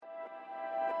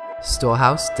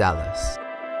Storehouse, Dallas.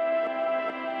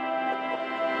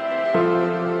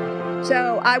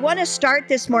 So I want to start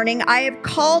this morning. I have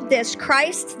called this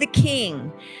Christ the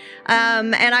King.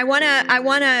 And I want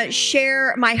to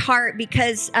share my heart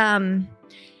because I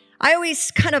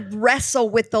always kind of wrestle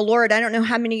with the Lord. I don't know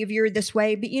how many of you are this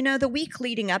way, but you know, the week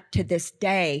leading up to this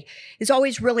day is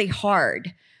always really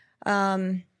hard.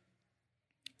 There's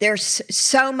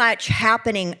so much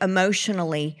happening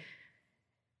emotionally,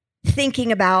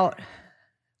 thinking about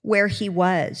where he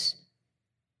was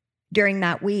during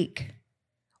that week,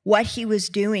 what he was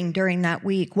doing during that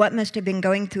week, what must have been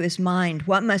going through his mind,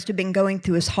 what must have been going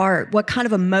through his heart, what kind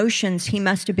of emotions he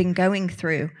must have been going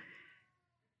through.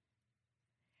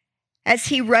 As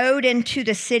he rode into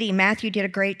the city, Matthew did a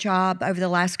great job over the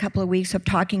last couple of weeks of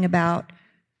talking about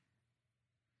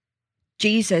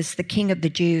Jesus, the King of the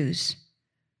Jews.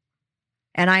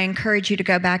 And I encourage you to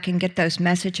go back and get those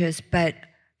messages, but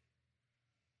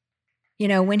you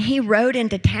know, when he rode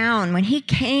into town, when he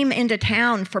came into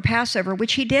town for Passover,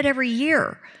 which he did every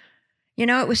year, you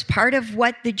know, it was part of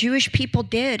what the Jewish people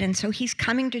did. And so he's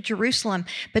coming to Jerusalem.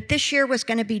 But this year was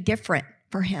going to be different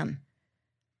for him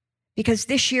because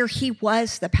this year he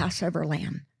was the Passover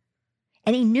lamb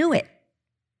and he knew it.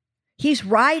 He's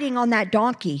riding on that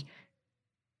donkey.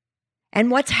 And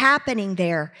what's happening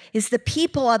there is the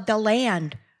people of the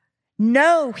land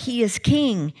know he is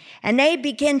king and they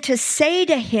begin to say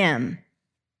to him,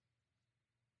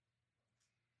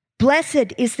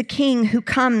 "Blessed is the King who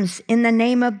comes in the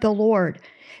name of the Lord.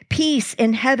 Peace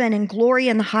in heaven and glory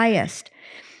in the highest."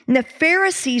 And the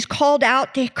Pharisees called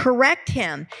out to correct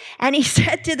him. And he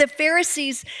said to the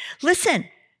Pharisees, "Listen,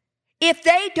 if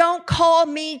they don't call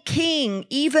me king,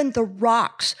 even the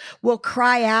rocks will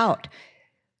cry out,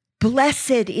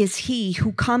 'Blessed is he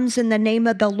who comes in the name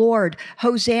of the Lord.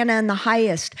 Hosanna in the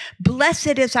highest.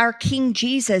 Blessed is our King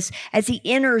Jesus as he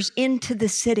enters into the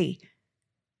city.'"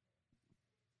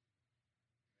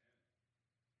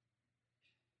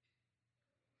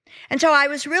 And so I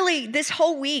was really, this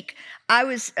whole week, I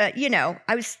was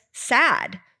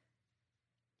sad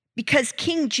because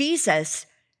King Jesus,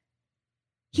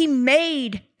 he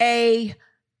made a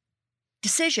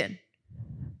decision.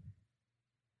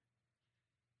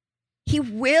 He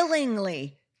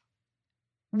willingly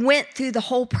went through the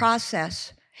whole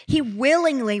process. He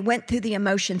willingly went through the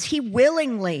emotions. He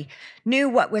willingly knew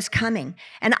what was coming.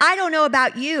 And I don't know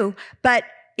about you, but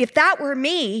if that were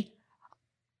me,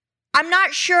 I'm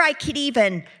not sure I could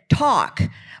even talk,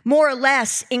 more or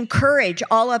less encourage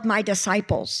all of my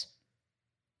disciples.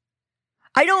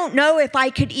 I don't know if I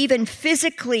could even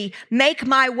physically make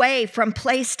my way from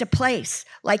place to place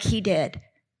like he did.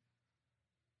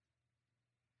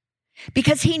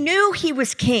 Because he knew he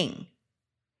was king.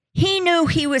 He knew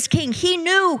he was king. He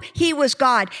knew he was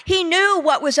God. He knew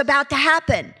what was about to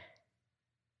happen.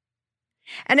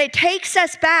 And it takes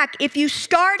us back, if you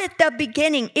start at the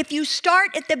beginning, if you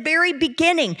start at the very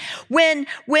beginning, when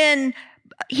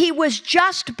he was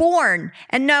just born,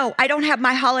 and no, I don't have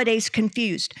my holidays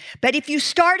confused, but if you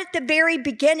start at the very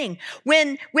beginning,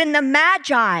 when the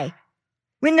Magi,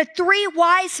 when the three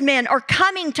wise men are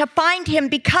coming to find him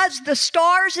because the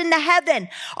stars in the heaven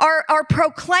are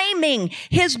proclaiming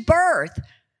his birth,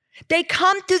 they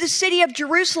come through the city of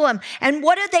Jerusalem, and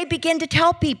what do they begin to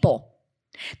tell people?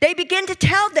 They begin to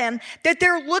tell them that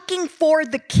they're looking for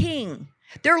the king.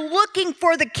 They're looking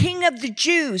for the King of the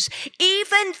Jews.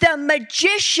 Even the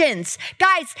magicians.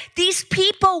 Guys, these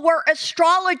people were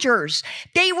astrologers.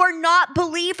 They were not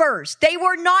believers. They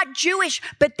were not Jewish,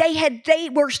 but they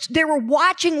were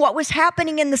watching what was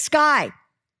happening in the sky.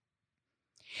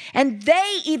 And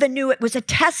they even knew it was a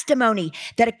testimony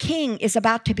that a king is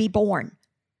about to be born.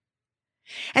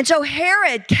 And so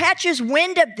Herod catches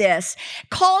wind of this,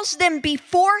 calls them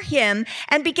before him,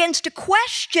 and begins to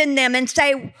question them and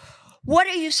say, "What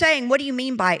are you saying? What do you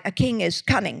mean by a king is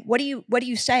coming? What are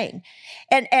you saying?"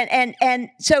 And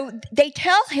so they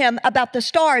tell him about the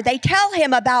star. They tell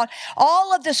him about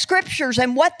all of the scriptures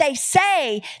and what they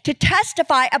say to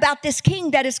testify about this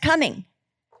king that is coming.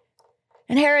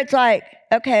 And Herod's like,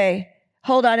 "Okay,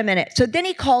 hold on a minute." So then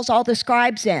he calls all the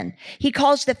scribes in. He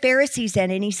calls the Pharisees in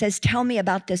and he says, "Tell me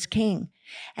about this king."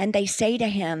 And they say to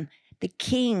him, "The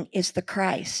king is the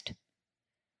Christ."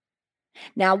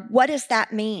 Now, what does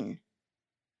that mean?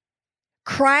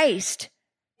 Christ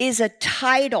is a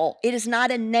title. It is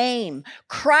not a name.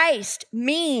 Christ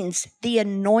means the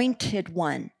anointed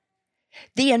one.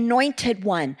 The anointed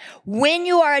one. When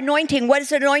you are anointing, what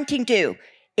does anointing do?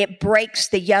 It breaks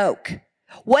the yoke.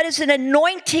 What does an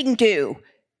anointing do?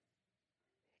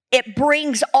 It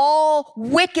brings all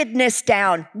wickedness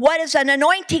down. What does an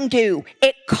anointing do?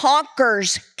 It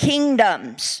conquers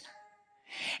kingdoms.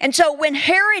 And so when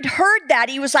Herod heard that,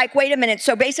 he was like, wait a minute.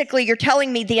 So basically you're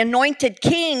telling me the anointed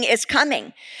king is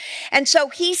coming. And so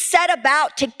he set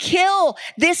about to kill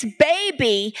this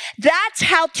baby. That's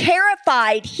how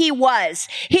terrified he was.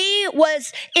 He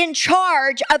was in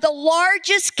charge of the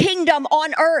largest kingdom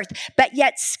on earth, but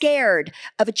yet scared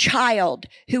of a child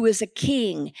who is a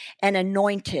king and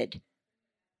anointed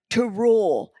to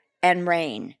rule and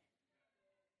reign.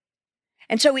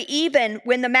 And so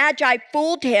when the Magi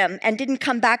fooled him and didn't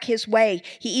come back his way,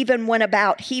 he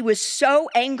was so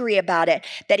angry about it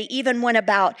that he even went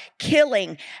about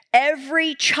killing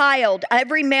every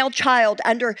male child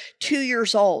under 2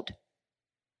 years old.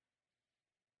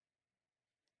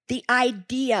 The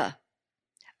idea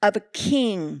of a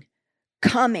king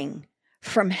coming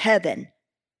from heaven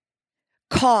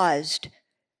caused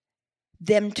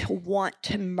them to want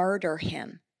to murder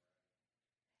him.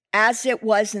 As it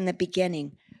was in the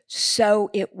beginning, so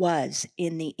it was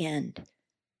in the end.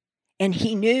 And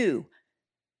he knew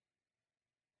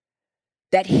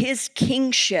that his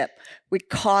kingship would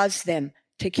cause them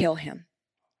to kill him.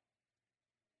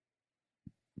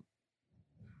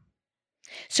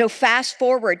 So fast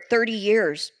forward 30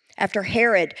 years after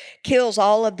Herod kills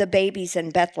all of the babies in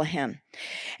Bethlehem.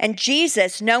 And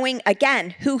Jesus, knowing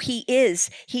again who he is,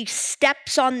 he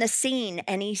steps on the scene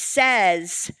and he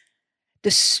says, the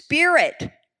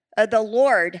Spirit of the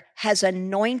Lord has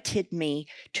anointed me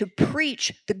to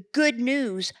preach the good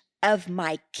news of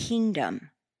my kingdom.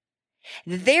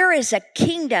 There is a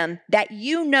kingdom that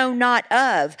you know not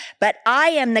of, but I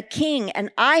am the king, and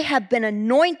I have been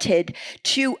anointed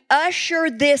to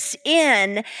usher this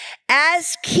in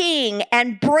as king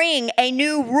and bring a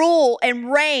new rule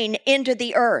and reign into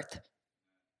the earth.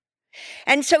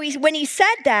 And so when he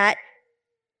said that,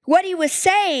 what he was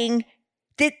saying,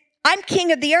 that I'm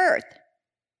king of the earth.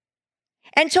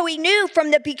 And so he knew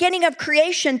from the beginning of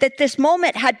creation that this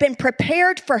moment had been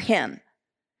prepared for him.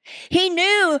 He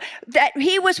knew that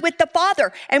he was with the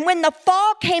Father. And when the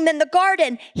fall came in the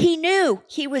garden, he knew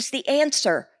he was the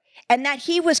answer and that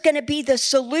he was going to be the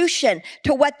solution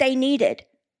to what they needed.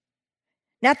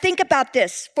 Now think about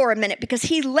this for a minute, because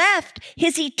he left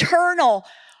his eternal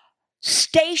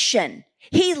station.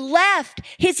 He left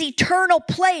his eternal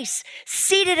place,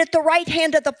 seated at the right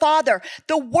hand of the Father.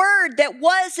 The Word that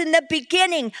was in the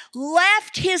beginning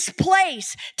left his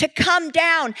place to come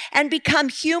down and become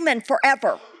human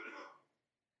forever.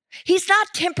 He's not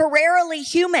temporarily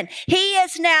human. He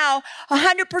is now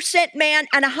 100% man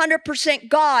and 100%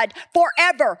 God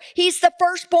forever. He's the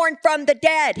firstborn from the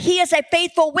dead. He is a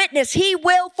faithful witness. He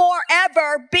will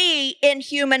forever be in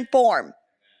human form.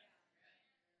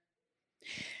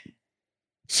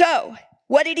 So,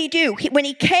 what did he do? When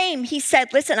he came, he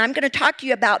said, listen, I'm going to talk to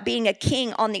you about being a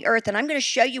king on the earth, and I'm going to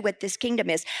show you what this kingdom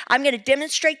is. I'm going to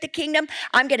demonstrate the kingdom.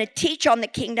 I'm going to teach on the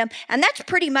kingdom. And that's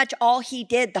pretty much all he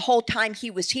did the whole time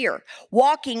he was here,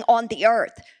 walking on the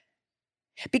earth.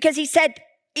 Because he said,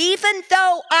 even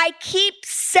though I keep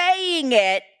saying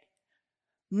it,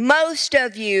 most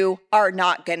of you are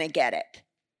not going to get it.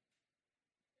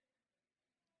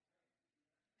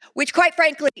 Which, quite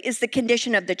frankly, is the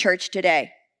condition of the church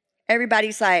today.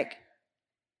 Everybody's like,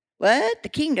 what? The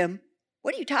kingdom?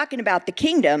 What are you talking about? The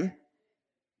kingdom?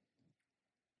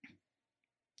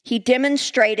 He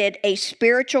demonstrated a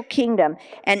spiritual kingdom.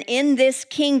 And in this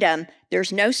kingdom,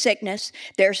 there's no sickness,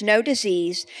 there's no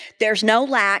disease, there's no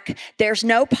lack, there's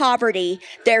no poverty,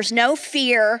 there's no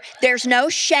fear, there's no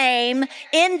shame.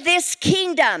 In this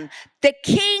kingdom, the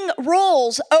king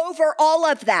rules over all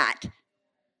of that.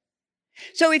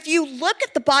 So if you look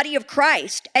at the body of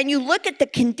Christ and you look at the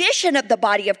condition of the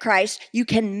body of Christ, you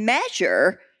can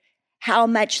measure how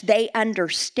much they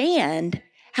understand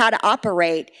how to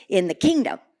operate in the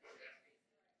kingdom.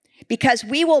 Because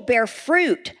we will bear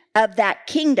fruit of that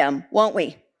kingdom, won't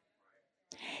we?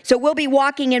 So we'll be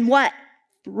walking in what?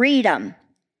 Freedom.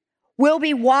 We'll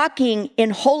be walking in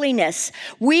holiness.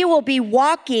 We will be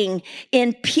walking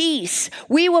in peace.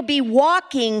 We will be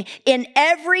walking in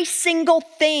every single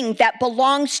thing that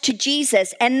belongs to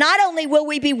Jesus. And not only will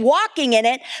we be walking in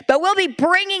it, but we'll be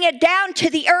bringing it down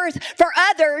to the earth for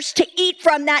others to eat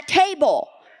from that table.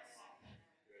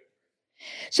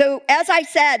 So as I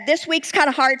said, this week's kind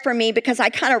of hard for me because I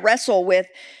kind of wrestle with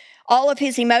all of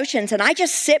his emotions. And I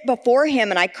just sit before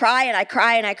him and I cry and I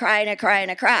cry and I cry and I cry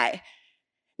and I cry.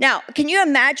 Now, can you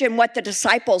imagine what the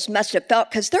disciples must have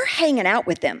felt? Because they're hanging out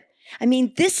with him. I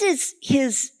mean,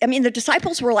 the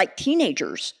disciples were like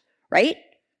teenagers, right?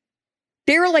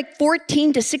 They were like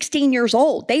 14 to 16 years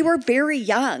old. They were very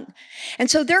young. And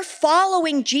so they're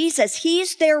following Jesus.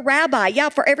 He's their rabbi. Yeah,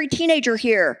 for every teenager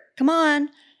here. Come on.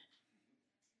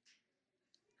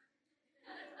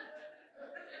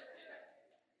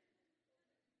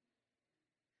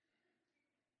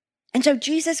 And so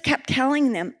Jesus kept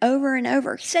telling them over and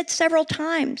over. He said several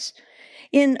times.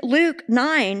 In Luke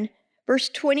 9, verse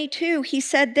 22, he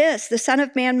said this, the Son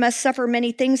of Man must suffer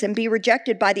many things and be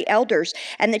rejected by the elders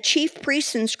and the chief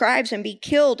priests and scribes and be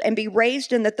killed and be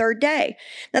raised in the third day.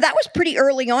 Now that was pretty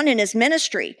early on in his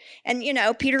ministry. And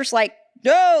Peter's like,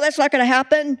 no, that's not going to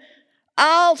happen.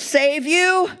 I'll save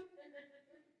you.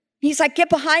 He's like,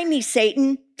 get behind me,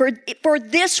 Satan. For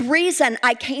this reason,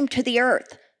 I came to the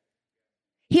earth.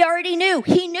 He already knew.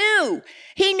 He knew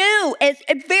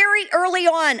very early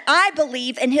on, I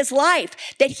believe, in his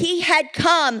life that he had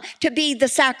come to be the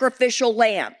sacrificial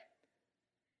lamb.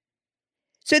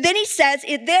 So then he says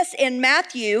this in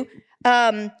Matthew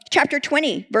chapter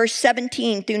 20, verse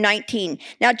 17 through 19.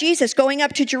 Now Jesus going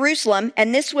up to Jerusalem,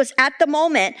 and this was at the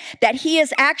moment that he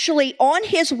is actually on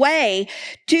his way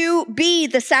to be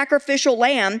the sacrificial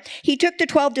lamb. He took the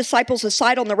 12 disciples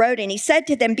aside on the road, and he said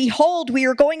to them, behold, we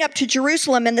are going up to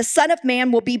Jerusalem, and the Son of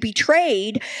Man will be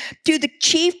betrayed to the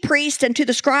chief priests and to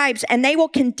the scribes, and they will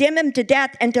condemn him to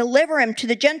death and deliver him to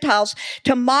the Gentiles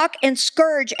to mock and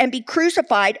scourge and be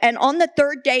crucified, and on the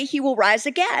third day he will rise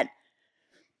again.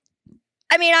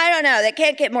 I mean, I don't know. They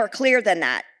can't get more clear than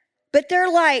that. But they're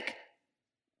like,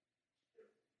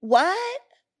 what?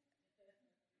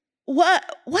 What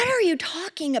are you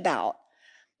talking about?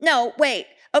 No, wait.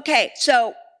 Okay,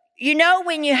 so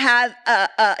when you have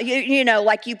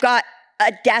like you've got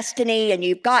a destiny and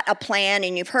you've got a plan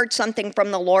and you've heard something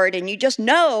from the Lord and you just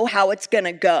know how it's going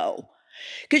to go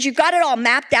because you've got it all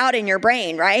mapped out in your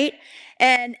brain, right?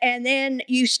 And then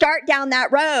you start down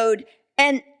that road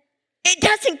and it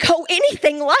doesn't go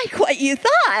anything like what you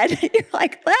thought. You're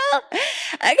like, well,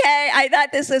 okay, I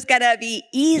thought this was going to be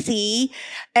easy.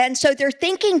 And so they're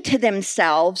thinking to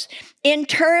themselves in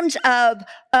terms of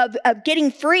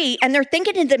getting free, and they're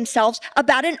thinking to themselves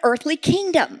about an earthly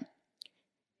kingdom,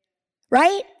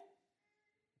 right?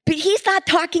 But he's not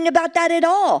talking about that at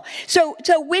all. So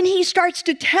when he starts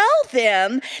to tell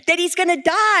them that he's going to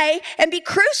die and be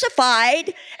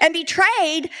crucified and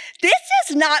betrayed, this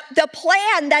is not the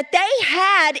plan that they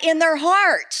had in their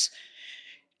hearts.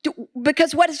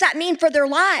 Because what does that mean for their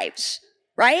lives,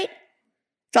 right?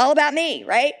 It's all about me,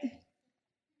 right?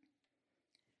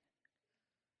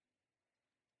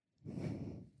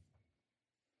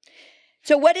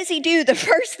 So what does he do? The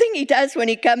first thing he does when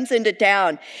he comes into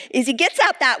town is he gets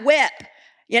out that whip,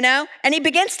 and he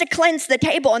begins to cleanse the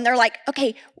table. And they're like,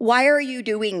 okay, why are you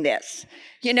doing this?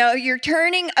 You're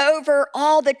turning over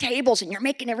all the tables and you're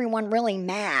making everyone really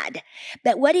mad.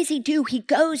 But what does he do? He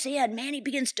goes in, man, he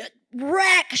begins to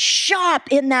wreck shop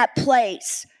in that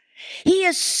place. He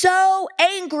is so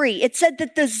angry. It said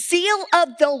that the zeal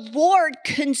of the Lord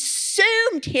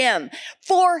consumed him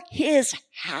for his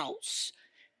house.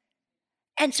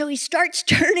 And so he starts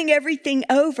turning everything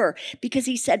over because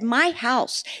he said, my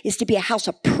house is to be a house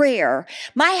of prayer.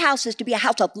 My house is to be a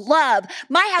house of love.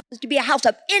 My house is to be a house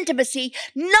of intimacy,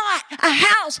 not a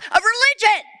house of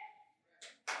religion.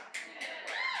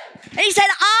 And he said,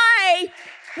 I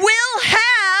will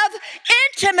have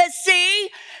intimacy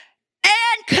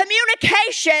and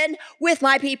communication with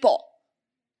my people.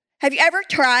 Have you ever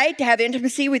tried to have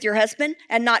intimacy with your husband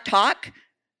and not talk?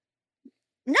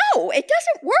 No, it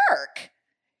doesn't work.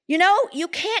 You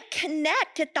can't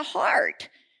connect at the heart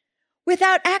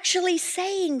without actually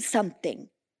saying something.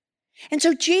 And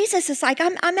so Jesus is like,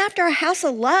 I'm after a house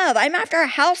of love. I'm after a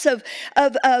house of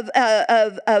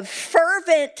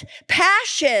fervent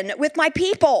passion with my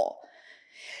people.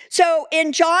 So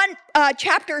in John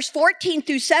chapters 14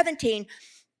 through 17,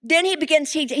 then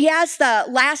he has the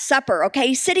Last Supper, okay?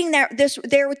 He's sitting there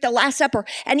with the Last Supper,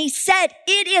 and he said,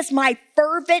 it is my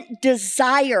fervent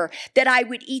desire that I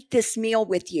would eat this meal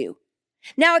with you.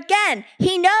 Now again,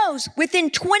 he knows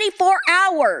within 24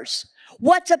 hours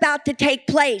what's about to take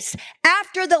place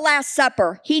after the Last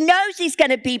Supper. He knows he's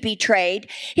going to be betrayed.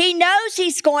 He knows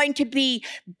he's going to be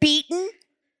beaten,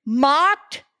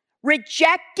 mocked,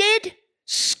 rejected,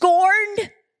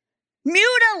 scorned,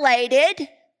 mutilated.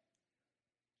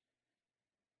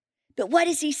 But what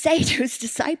does he say to his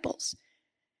disciples?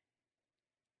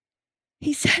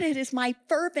 He said, it is my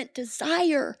fervent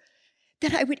desire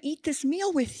that I would eat this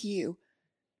meal with you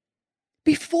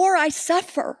before I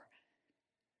suffer.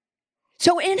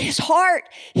 So in his heart,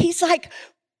 he's like,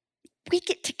 we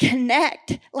get to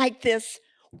connect like this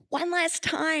one last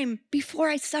time before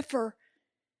I suffer.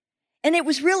 And it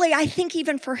was really, I think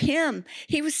even for him,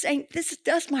 he was saying, this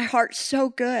does my heart so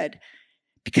good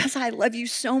because I love you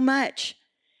so much.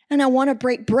 And I want to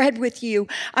break bread with you.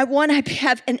 I want to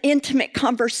have an intimate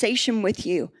conversation with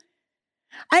you.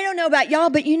 I don't know about y'all,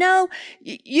 but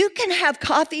you can have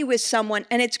coffee with someone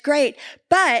and it's great.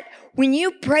 But when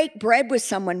you break bread with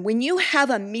someone, when you have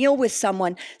a meal with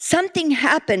someone, something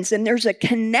happens and there's a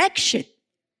connection.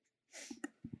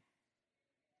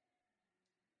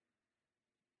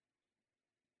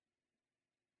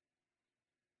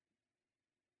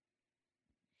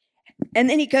 And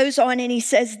then he goes on and he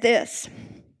says this.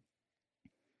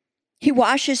 He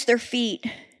washes their feet.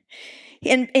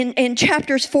 In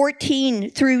chapters 14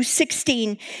 through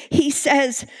 16, he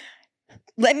says,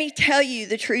 let me tell you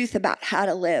the truth about how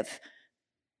to live.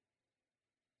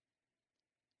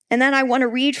 And then I want to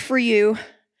read for you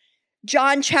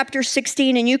John chapter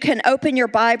 16, and you can open your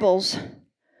Bibles.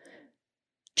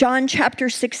 John chapter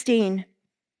 16,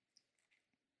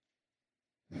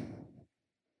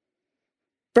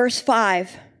 verse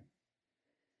 5.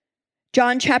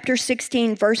 John chapter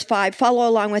 16, verse 5. Follow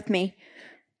along with me.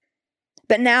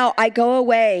 But now I go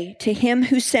away to him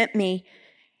who sent me,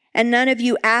 and none of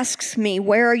you asks me,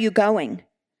 where are you going?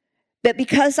 But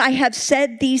because I have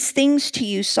said these things to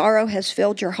you, sorrow has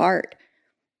filled your heart.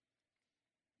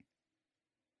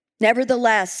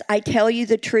 Nevertheless, I tell you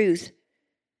the truth.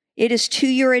 It is to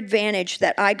your advantage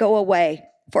that I go away.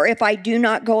 For if I do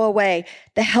not go away,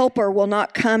 the Helper will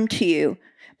not come to you.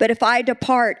 But if I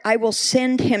depart, I will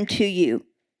send him to you.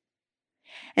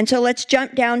 And so let's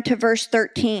jump down to verse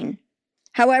 13.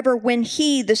 However, when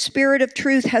he, the Spirit of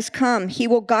truth, has come, he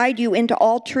will guide you into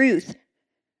all truth.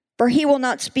 For he will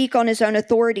not speak on his own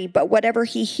authority, but whatever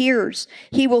he hears,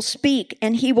 he will speak,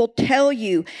 and he will tell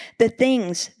you the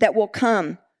things that will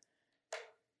come.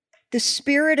 The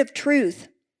Spirit of truth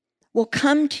will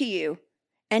come to you,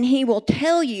 and he will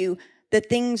tell you the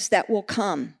things that will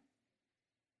come.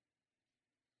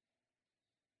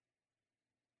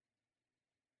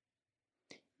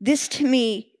 This, to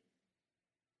me,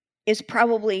 is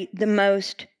probably the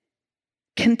most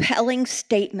compelling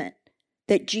statement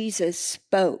that Jesus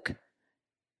spoke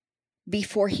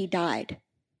before he died.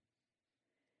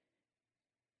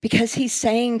 Because he's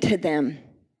saying to them,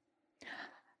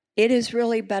 it is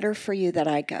really better for you that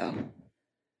I go.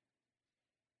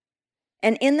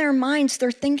 And in their minds,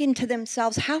 they're thinking to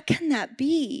themselves, how can that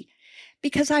be?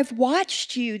 Because I've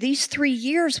watched you these 3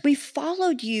 years. We've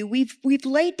followed you. We've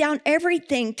laid down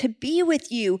everything to be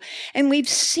with you. And we've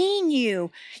seen you.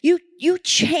 You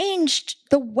changed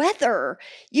the weather.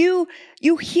 You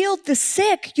healed the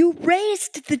sick. You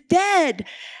raised the dead.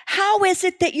 How is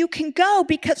it that you can go?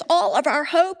 Because all of our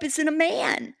hope is in a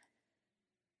man.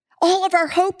 All of our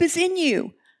hope is in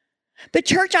you. But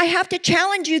church, I have to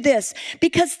challenge you this,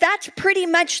 because that's pretty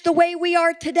much the way we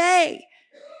are today.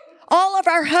 All of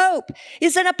our hope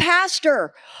is in a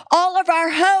pastor. All of our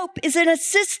hope is in a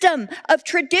system of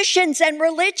traditions and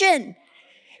religion.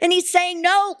 And he's saying,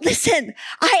 no, listen,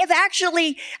 I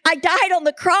died on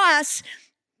the cross,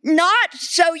 not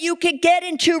so you could get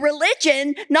into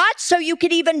religion, not so you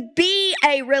could even be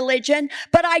a religion,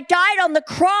 but I died on the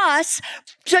cross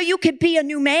so you could be a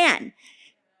new man.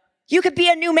 You could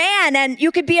be a new man, and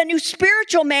you could be a new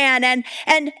spiritual man, and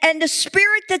the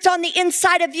spirit that's on the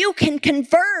inside of you can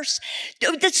converse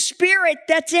with the spirit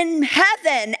that's in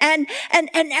heaven, and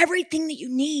everything that you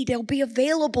need, it'll be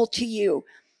available to you.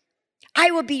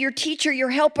 I will be your teacher,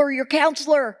 your helper, your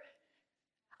counselor.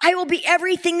 I will be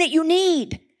everything that you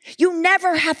need. You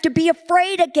never have to be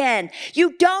afraid again.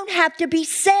 You don't have to be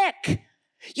sick.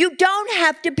 You don't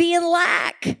have to be in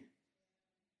lack.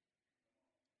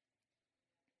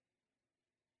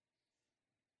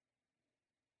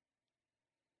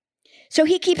 So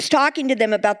he keeps talking to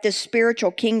them about this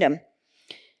spiritual kingdom,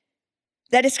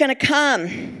 that it's going to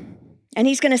come and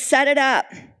he's going to set it up.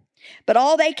 But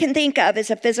all they can think of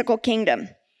is a physical kingdom.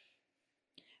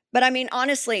 But I mean,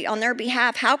 honestly, on their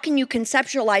behalf, how can you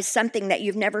conceptualize something that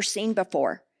you've never seen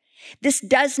before? This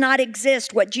does not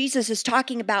exist. What Jesus is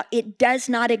talking about, it does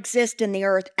not exist in the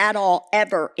earth at all,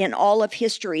 ever, in all of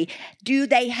history. Do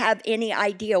they have any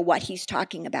idea what he's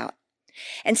talking about?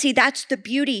 And see, that's the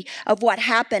beauty of what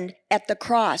happened at the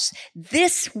cross.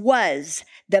 This was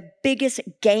the biggest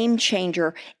game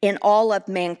changer in all of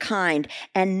mankind,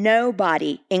 and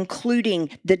nobody,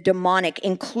 including the demonic,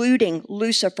 including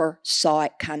Lucifer, saw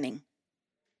it coming.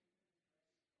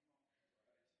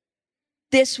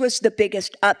 This was the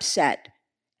biggest upset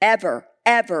ever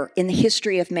in the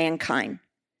history of mankind.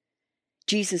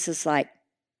 Jesus is like,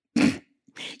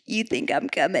 you think I'm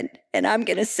coming and I'm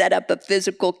going to set up a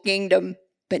physical kingdom.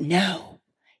 But no,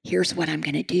 here's what I'm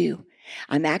going to do.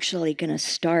 I'm actually going to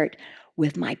start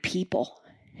with my people.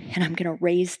 and I'm going to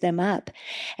raise them up,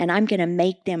 and I'm going to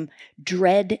make them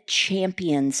dread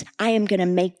champions. I am going to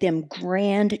make them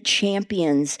grand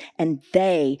champions, and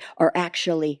they are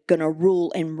actually going to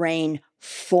rule and reign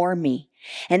for me.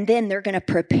 And then they're going to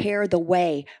prepare the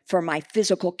way for my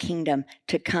physical kingdom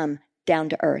to come down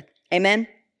to earth. Amen?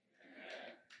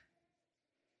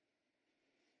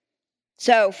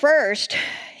 So first,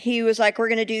 he was like, we're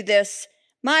going to do this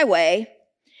my way.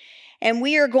 And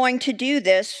we are going to do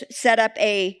this, set up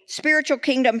a spiritual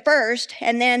kingdom first,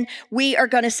 and then we are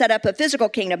going to set up a physical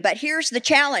kingdom. But here's the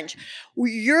challenge.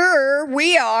 We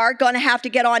are going to have to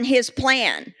get on his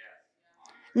plan.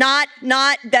 Not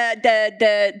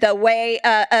the way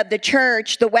of the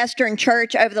church, the Western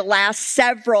church over the last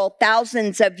several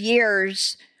thousands of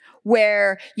years,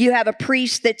 where you have a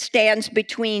priest that stands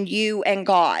between you and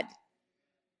God.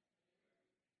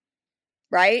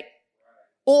 Right?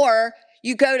 Or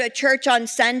you go to church on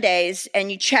Sundays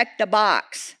and you check the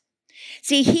box.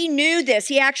 See, he knew this.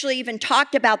 He actually even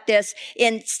talked about this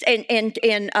in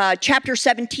chapter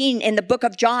 17 in the book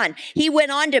of John. He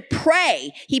went on to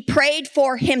pray. He prayed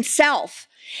for himself.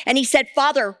 And he said,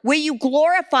 Father, will you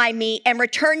glorify me and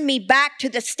return me back to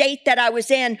the state that I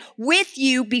was in with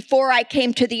you before I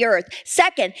came to the earth?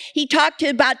 Second, he talked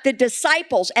about the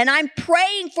disciples, and I'm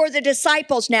praying for the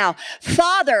disciples now.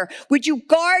 Father, would you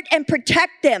guard and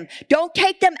protect them? Don't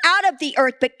take them out of the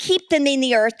earth, but keep them in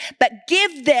the earth, but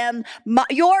give them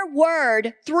your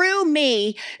word through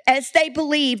me as they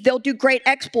believe they'll do great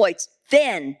exploits.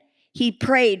 Then he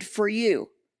prayed for you.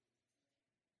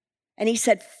 And he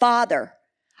said, Father,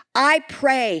 I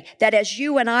pray that as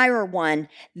you and I are one,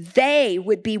 they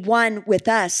would be one with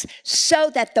us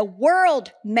so that the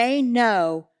world may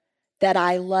know that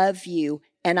I love you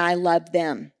and I love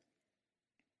them.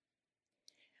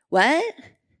 What?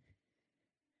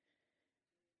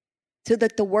 So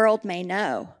that the world may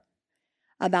know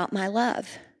about my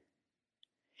love.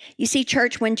 You see,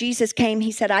 church, when Jesus came,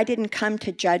 he said, I didn't come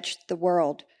to judge the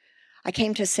world. I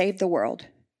came to save the world.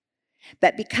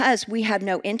 But because we have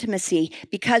no intimacy,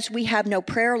 because we have no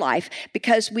prayer life,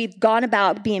 because we've gone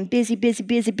about being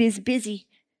busy.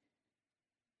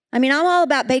 I mean, I'm all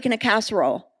about baking a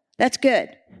casserole. That's good.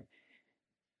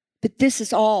 But this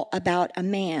is all about a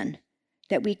man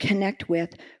that we connect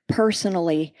with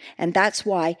personally. And that's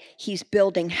why he's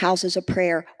building houses of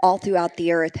prayer all throughout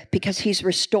the earth, because he's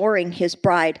restoring his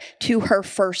bride to her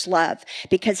first love,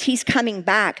 because he's coming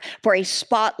back for a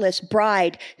spotless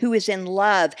bride who is in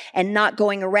love and not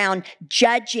going around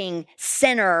judging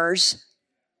sinners.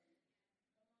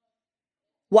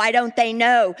 Why don't they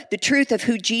know the truth of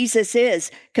who Jesus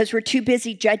is? Because we're too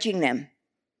busy judging them,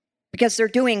 because they're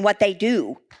doing what they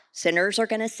do. Sinners are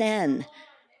going to sin.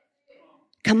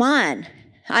 Come on.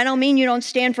 I don't mean you don't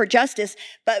stand for justice,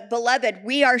 but beloved,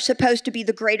 we are supposed to be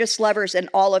the greatest lovers in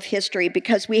all of history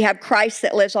because we have Christ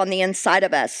that lives on the inside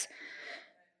of us.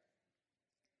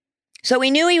 So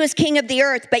he knew he was king of the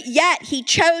earth, but yet he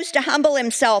chose to humble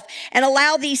himself and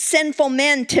allow these sinful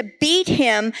men to beat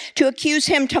him, to accuse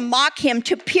him, to mock him,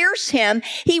 to pierce him.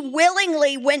 He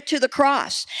willingly went to the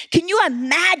cross. Can you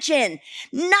imagine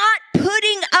not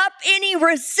putting up any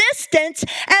resistance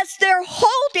as they're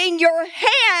holding your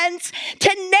hands to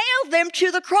nail them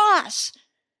to the cross?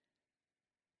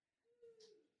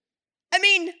 I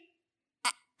mean,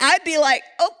 I'd be like,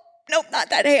 oh, nope, not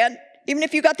that hand. Even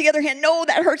if you got the other hand, no,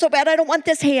 that hurts so bad, I don't want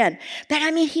this hand. But I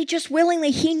mean, he just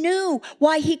willingly, he knew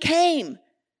why he came.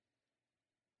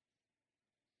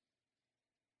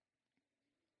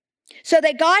 So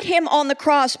they got him on the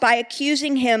cross by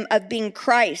accusing him of being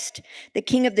Christ, the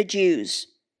King of the Jews.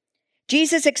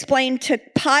 Jesus explained to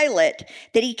Pilate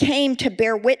that he came to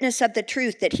bear witness of the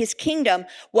truth, that his kingdom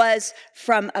was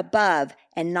from above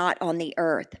and not on the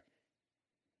earth.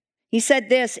 He said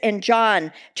this in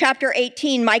John chapter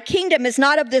 18, my kingdom is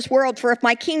not of this world, for if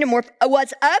my kingdom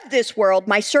was of this world,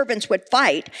 my servants would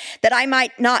fight, that I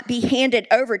might not be handed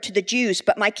over to the Jews,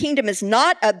 but my kingdom is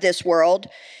not of this world.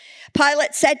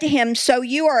 Pilate said to him, so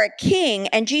you are a king?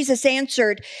 And Jesus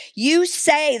answered, you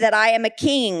say that I am a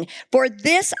king. For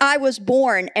this I was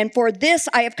born, and for this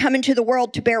I have come into the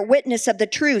world to bear witness of the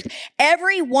truth.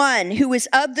 Everyone who is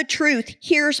of the truth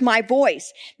hears my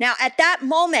voice. Now, at that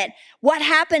moment, what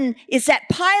happened is that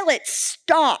Pilate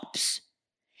stops,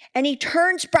 and he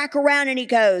turns back around and he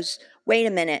goes, wait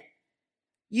a minute.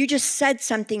 You just said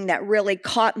something that really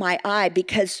caught my eye,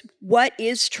 because what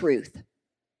is truth?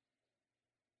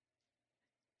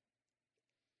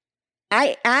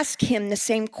 I ask him the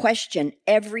same question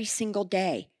every single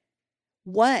day.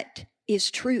 What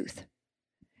is truth?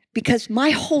 Because my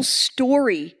whole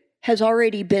story has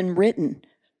already been written.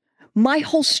 My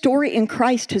whole story in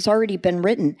Christ has already been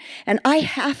written, and I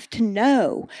have to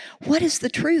know what is the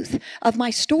truth of my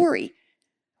story.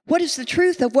 What is the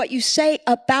truth of what you say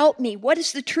about me? What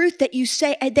is the truth that you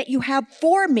say that you have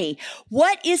for me?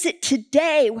 What is it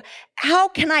today? How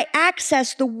can I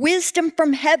access the wisdom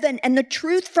from heaven and the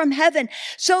truth from heaven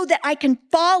so that I can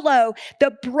follow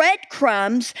the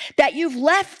breadcrumbs that you've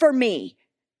left for me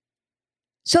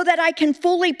so that I can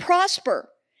fully prosper?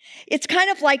 It's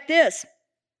kind of like this.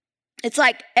 It's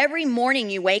like every morning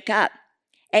you wake up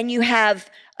and you have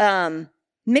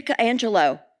Michelangelo,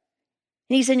 and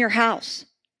he's in your house.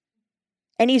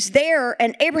 And he's there,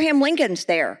 and Abraham Lincoln's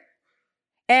there.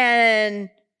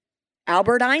 And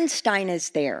Albert Einstein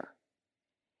is there.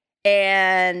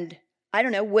 And, I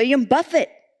don't know, William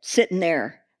Buffett sitting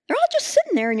there. They're all just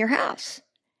sitting there in your house.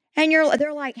 And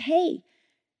they're like, hey,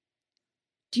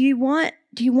 do you want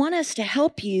us to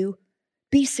help you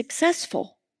be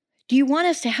successful? Do you want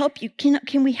us to help you?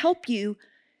 Can we help you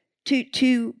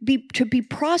to be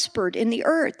prospered in the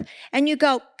earth? And you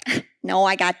go, no,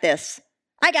 I got this.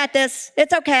 I got this.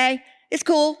 It's okay. It's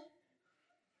cool.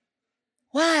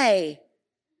 Why?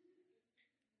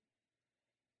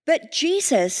 But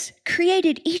Jesus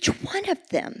created each one of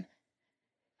them.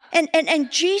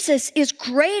 And Jesus is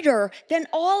greater than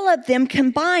all of them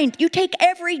combined. You take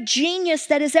every genius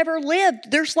that has ever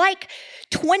lived. There's like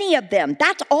 20 of them.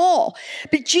 That's all.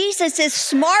 But Jesus is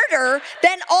smarter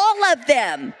than all of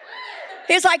them.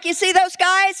 He's like, you see those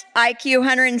guys? IQ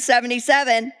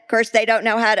 177. Of course, they don't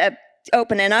know how to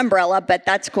open an umbrella, but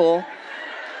that's cool.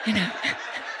 You know,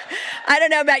 I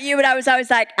don't know about you, but I was always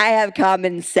like, I have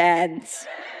common sense.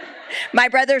 My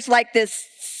brother's like this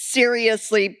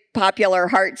seriously popular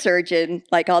heart surgeon,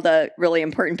 like all the really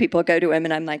important people go to him,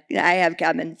 and I'm like, I have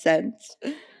common sense.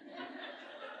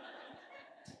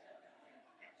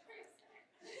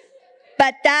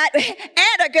 But that,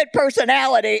 and a good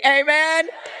personality, amen?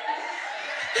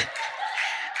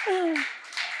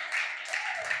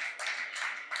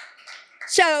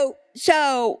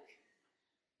 So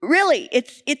really,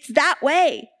 it's that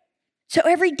way. So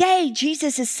every day,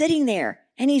 Jesus is sitting there,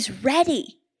 and he's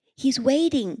ready. He's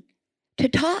waiting to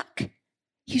talk.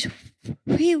 He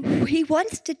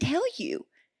wants to tell you.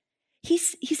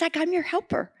 He's like, I'm your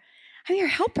helper. I'm your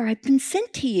helper. I've been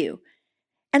sent to you.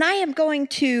 And I am going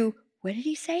to, what did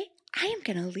he say? I am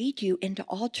going to lead you into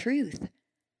all truth.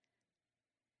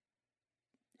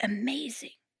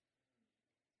 Amazing.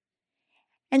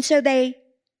 And so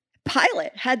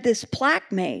Pilate had this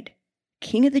plaque made,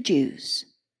 King of the Jews.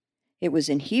 It was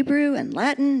in Hebrew and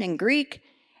Latin and Greek.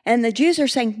 And the Jews are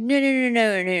saying,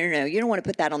 no. You don't want to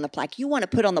put that on the plaque. You want to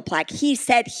put on the plaque, he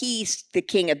said he's the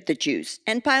King of the Jews.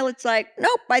 And Pilate's like,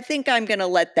 nope, I think I'm going to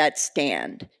let that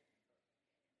stand.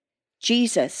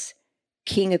 Jesus,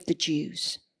 King of the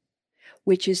Jews,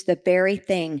 which is the very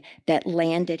thing that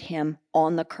landed him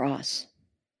on the cross.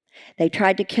 They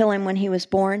tried to kill him when he was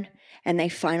born, and they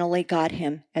finally got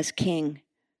him as king.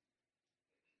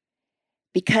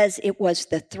 Because it was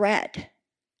the threat.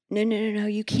 No,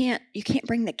 you can't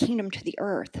bring the kingdom to the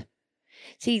earth.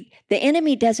 See, the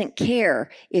enemy doesn't care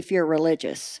if you're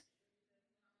religious.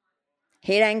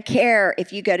 He doesn't care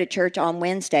if you go to church on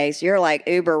Wednesdays. You're like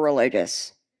uber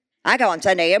religious. I go on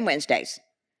Sunday and Wednesdays.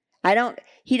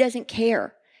 He doesn't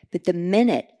care. But the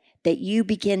minute that you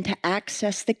begin to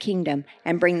access the kingdom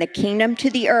and bring the kingdom to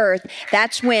the earth,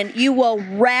 that's when you will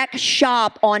wreck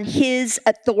shop on his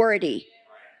authority.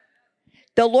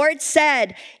 The Lord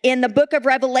said in the book of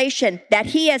Revelation that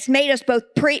he has made us both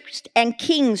priests and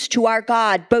kings to our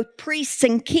God, both priests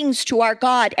and kings to our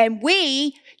God, and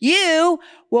you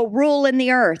will rule in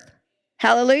the earth.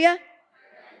 Hallelujah.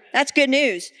 That's good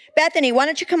news. Bethany, why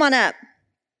don't you come on up?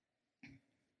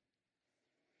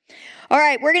 All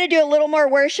right, we're going to do a little more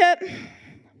worship.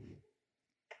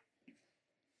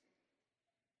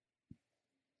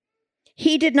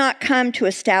 He did not come to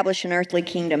establish an earthly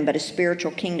kingdom, but a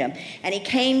spiritual kingdom. And he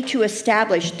came to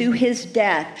establish through his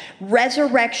death,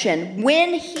 resurrection,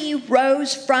 when he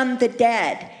rose from the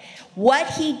dead.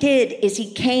 What he did is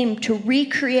he came to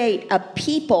recreate a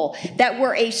people that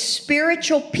were a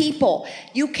spiritual people.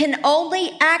 You can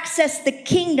only access the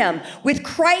kingdom with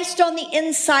Christ on the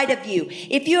inside of you.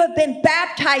 If you have been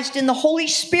baptized in the Holy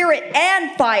Spirit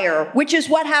and fire, which is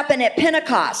what happened at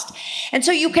Pentecost. And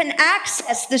so you can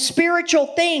access the spiritual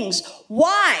things.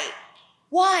 Why?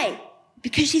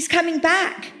 Because he's coming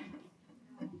back.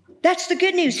 That's the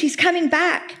good news. He's coming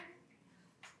back.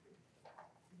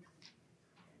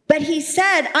 But he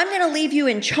said, I'm going to leave you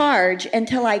in charge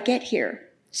until I get here.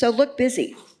 So look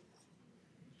busy.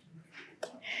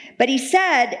 But he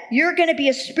said, you're going to be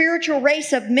a spiritual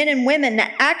race of men and women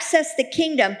that access the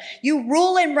kingdom. You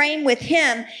rule and reign with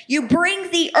him. You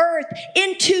bring the earth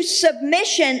into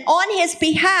submission on his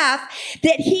behalf,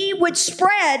 that he would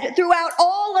spread throughout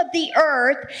all of the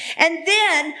earth. And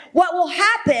then what will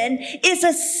happen is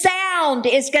a sound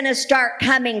is going to start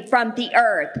coming from the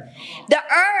earth. The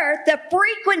earth, the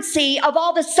frequency of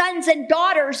all the sons and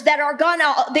daughters that are gone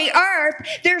out the earth,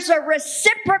 there's a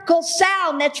reciprocal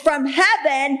sound that's from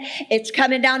heaven. It's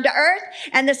coming down to earth,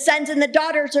 and the sons and the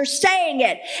daughters are saying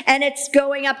it, and it's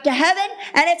going up to heaven,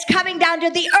 and it's coming down to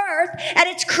the earth, and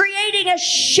it's creating a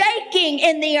shaking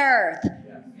in the earth.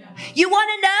 You want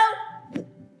to know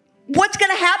what's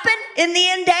going to happen in the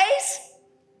end days?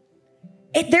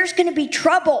 There's going to be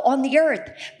trouble on the earth,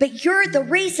 but you're the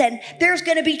reason there's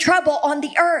going to be trouble on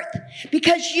the earth,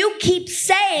 because you keep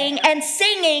saying and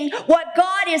singing what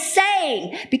God is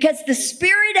saying, because the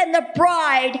Spirit and the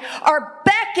bride are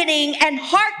beckoning and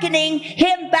hearkening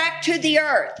him back to the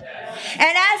earth.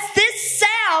 And as this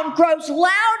sound grows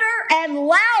louder and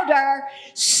louder,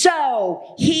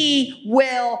 so he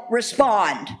will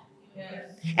respond.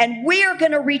 And we are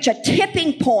going to reach a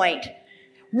tipping point.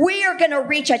 We are going to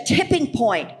reach a tipping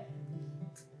point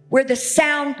where the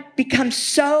sound becomes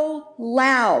so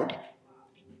loud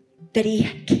that he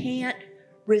can't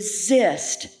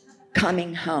resist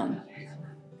coming home.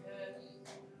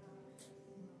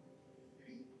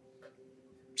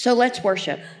 So let's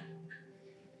worship.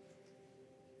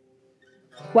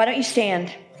 Why don't you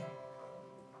stand?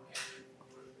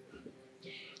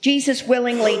 Jesus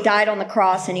willingly died on the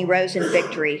cross, and he rose in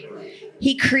victory.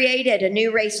 He created a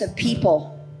new race of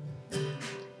people,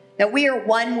 that we are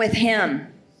one with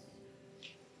him.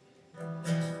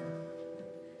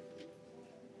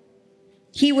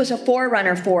 He was a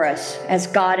forerunner for us as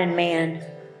God and man,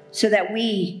 so that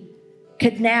we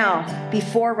could now be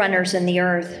forerunners in the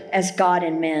earth as God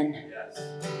and men.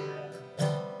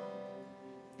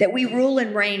 That we rule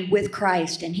and reign with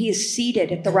Christ, and he is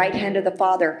seated at the right hand of the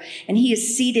Father, and he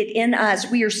is seated in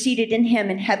us. We are seated in him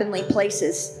in heavenly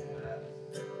places.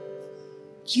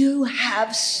 You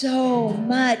have so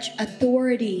much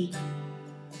authority.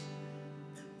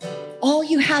 All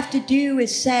you have to do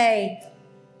is say,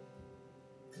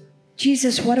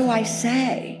 Jesus, what do I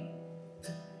say?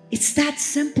 It's that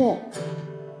simple.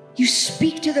 You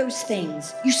speak to those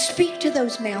things. You speak to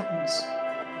those mountains.